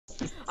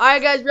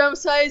Alright guys,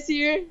 BrownMessiahs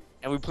here.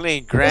 And we're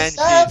playing Grand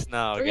Chase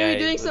now, We're guys. gonna be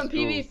doing some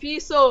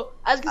PvP, so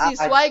as you can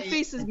see, Swag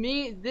Face is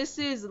me, this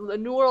is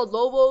New World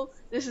Lobo,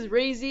 this is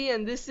Razy,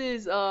 and this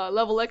is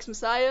Level X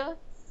Messiah.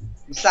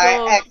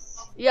 Messiah X.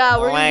 Yeah,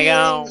 we're gonna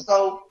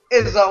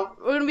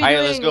be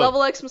doing go.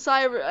 Level X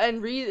Messiah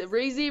and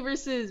Razy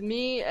versus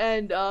me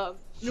and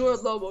New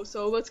World Lobo,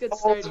 so let's get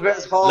started.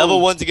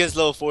 Level 1s against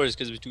level 4s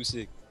because we're too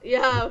sick.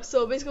 Yeah,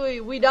 so basically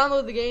we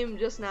downloaded the game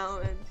just now,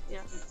 and yeah.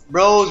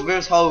 Bros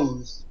versus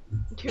hoes.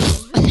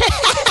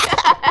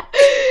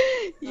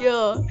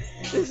 Yo,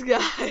 this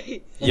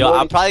guy. Yo,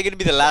 I'm probably gonna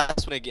be the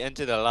last one to get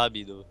into the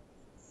lobby though.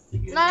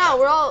 No,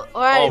 we're all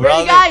alright. Oh,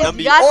 Ready, guys?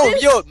 You got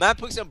this? Yo, man,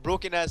 put some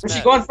broken ass. She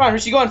go in front.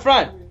 She go in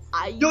front.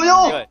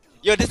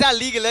 Yo, this is not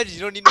League of Legends.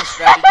 You don't need no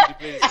strategy to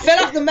play this. I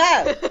fell off the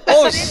map.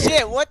 Oh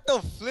shit! What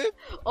the flip?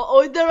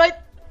 Oh, is that right?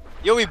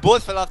 Yo, we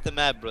both fell off the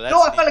map, bro. That's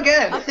I fell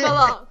again. I fell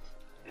off.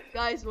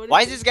 Guys, what is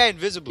Why is this guy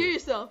invisible? Kill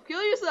yourself.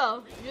 Kill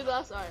yourself. You're the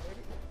last. Alright, ready?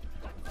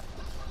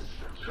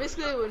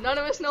 Basically, none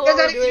of us know what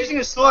we're doing. Using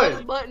a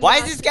sword. Why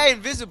is this guy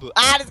invisible?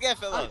 Ah, this guy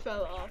fell off. I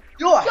fell off.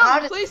 Yo, how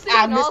did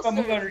I missed my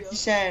move on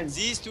Rishan.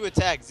 Z's to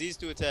attack. Z's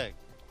to attack.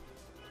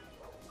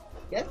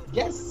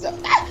 Yes.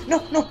 No,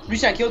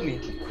 Rishan killed me.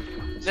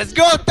 Let's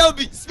go,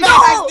 Toby. Smash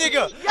this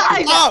nigga.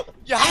 Guys. Oh,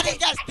 yo, how this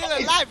guy still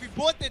alive? We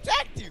both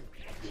attacked you.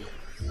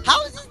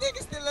 How is this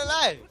nigga still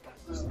alive?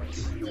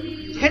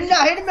 Hit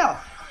him now.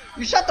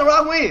 You shot the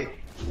wrong way.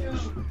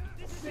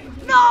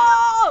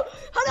 No!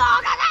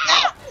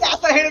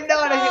 I hit him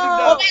down.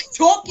 Oh, that's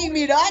choking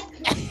me, dog.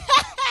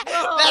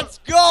 Let's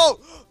go.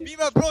 Me and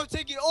my bro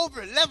taking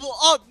over. Level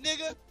up,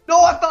 nigga.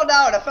 No, I fell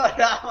down.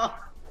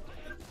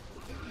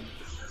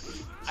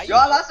 Yo,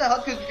 I lost the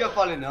health because we kept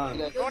falling down.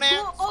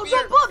 Oh,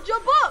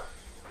 jump up!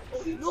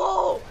 Oh,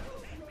 no!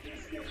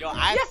 Yo,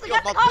 Yes, I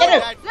got the my combo!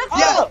 Let's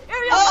go!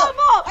 Aerial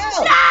combo!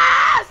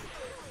 Yes!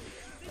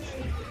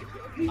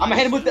 I'ma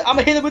hit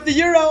him with the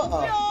Euro.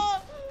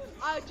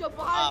 I jump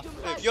behind,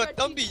 Yo,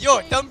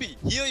 Tumby,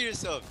 heal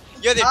yourself.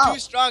 Yo, they're too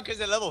strong because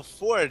they're level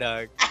 4,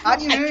 dog. How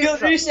do you I killed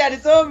Rishan,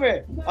 it's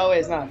over. Oh, wait,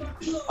 it's not.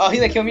 Oh, he's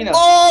gonna kill me now.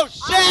 Oh,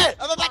 shit!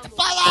 I'm about to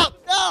fall out!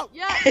 No!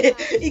 Yeah!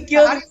 He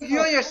killed me. How do you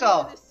heal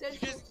yourself?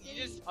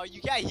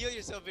 You can't heal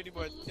yourself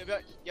anymore.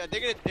 Yeah,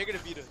 they're gonna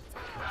beat us.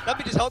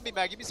 Tumby, just help me,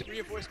 man. Give me some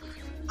reinforcements.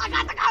 I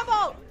got the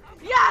combo!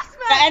 Yes,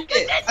 man!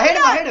 I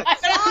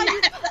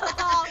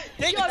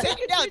hit him. Take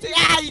it down.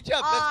 He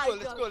jumped.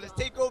 Let's go. Let's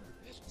take over.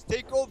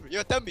 Take over.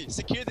 Yo, Tumby,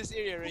 secure this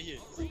area right here.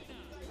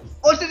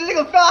 Oh shit, this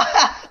nigga fell.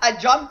 I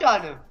jumped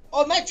on him.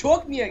 Oh, man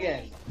choked me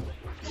again.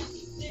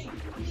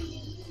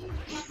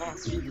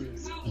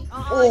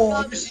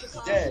 Oh, she's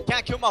dead. You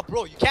can't kill my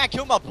bro.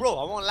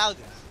 I won't allow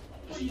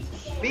this.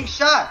 Being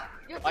shot.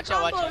 Watch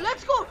out.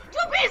 Let's go!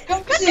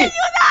 Come Continue see.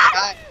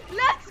 that!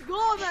 Let's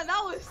go, man.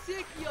 That was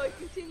sick, yo.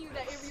 Continue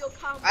that aerial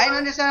combo. I didn't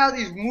understand how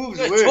these moves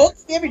It work.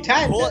 chokes me every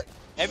time.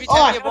 Every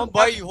time you have one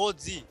bar, you hold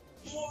Z.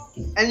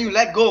 And you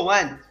let go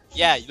when?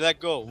 Yeah, you let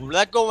go.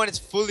 Let go when it's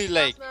fully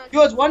like.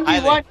 Yo, it's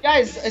 1v1,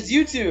 guys. It's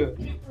you two.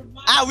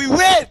 Ah, we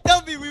win!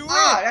 Tell me we win!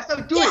 That's how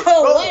we do it.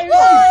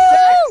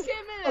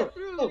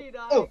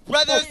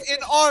 Brothers in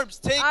arms,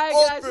 take Alright,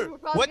 guys, over.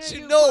 so What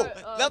you know?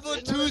 Level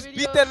 2s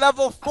beat the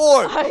level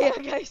 4.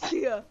 Alright, guys,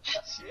 see ya.